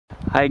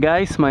Hi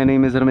guys, my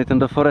name is Hermit in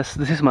the Forest.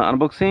 This is my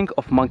unboxing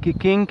of Monkey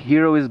King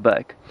Hero is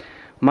Back.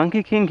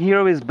 Monkey King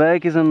Hero is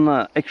Back is an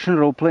action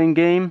role-playing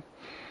game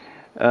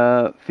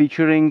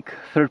featuring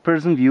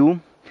third-person view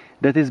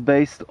that is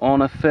based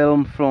on a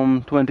film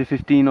from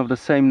 2015 of the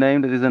same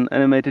name. That is an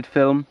animated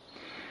film,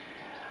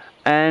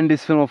 and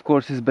this film of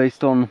course is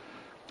based on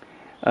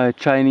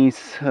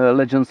Chinese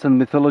legends and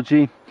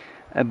mythology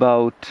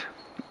about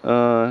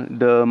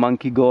the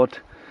monkey god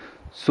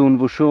Sun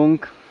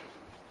Wukong,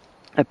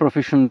 a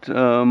proficient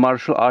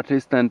martial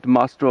artist and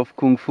master of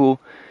kung fu.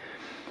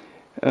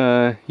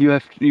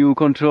 You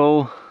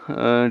control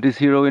this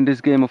hero in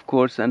this game, of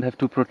course, and have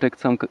to protect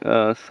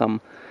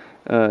some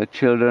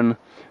children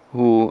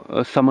who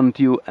summoned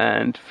you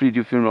and freed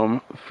you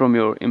from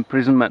your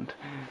imprisonment.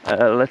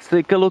 Let's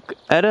take a look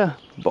at a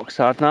box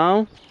art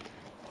now.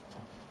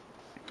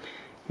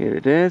 Here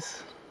it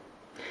is,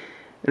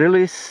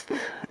 released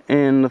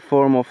in the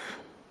form of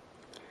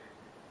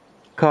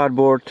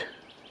cardboard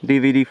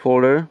DVD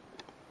folder.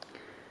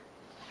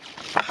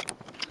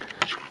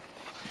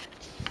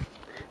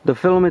 The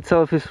film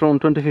itself is from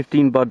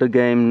 2015, but the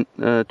game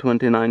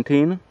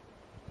 2019.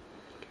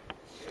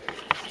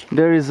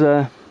 There is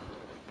a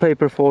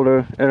paper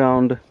folder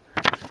around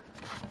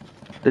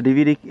the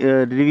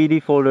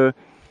DVD folder.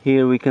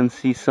 Here we can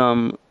see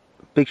some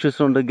pictures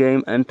from the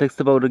game and text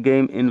about the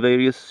game in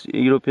various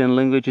European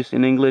languages,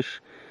 in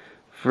English,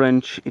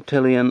 French,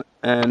 Italian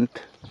and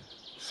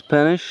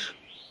Spanish.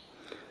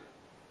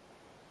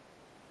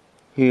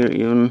 Here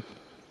even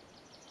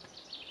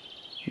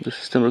the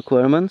system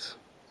requirements.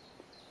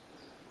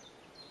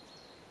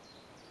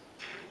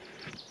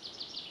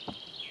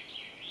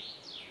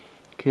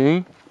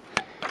 Okay,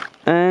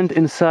 and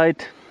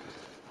inside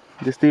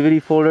this DVD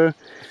folder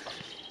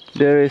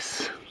there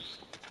is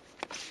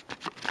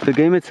the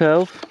game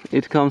itself.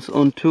 It comes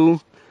on two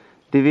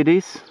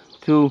DVDs,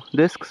 two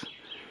discs,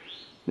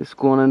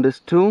 disc 1 and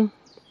disc 2,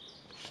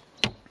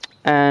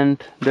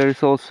 and there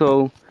is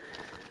also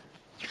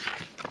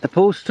a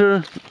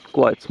poster,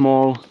 quite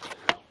small,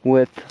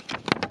 with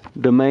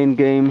the main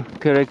game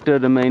character,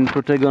 the main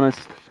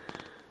protagonist,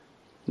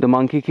 the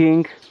Monkey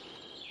King.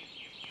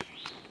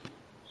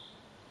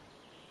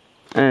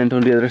 And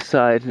on the other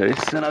side there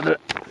is another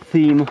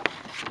theme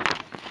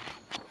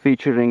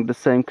featuring the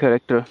same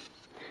character,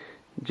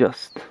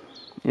 just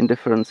in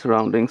different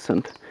surroundings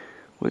and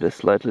with a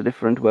slightly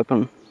different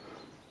weapon.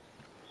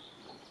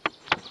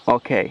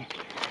 Okay,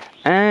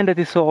 and that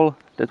is all.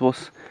 That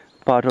was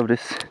part of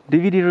this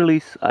DVD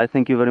release. I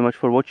thank you very much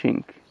for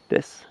watching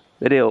this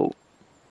video.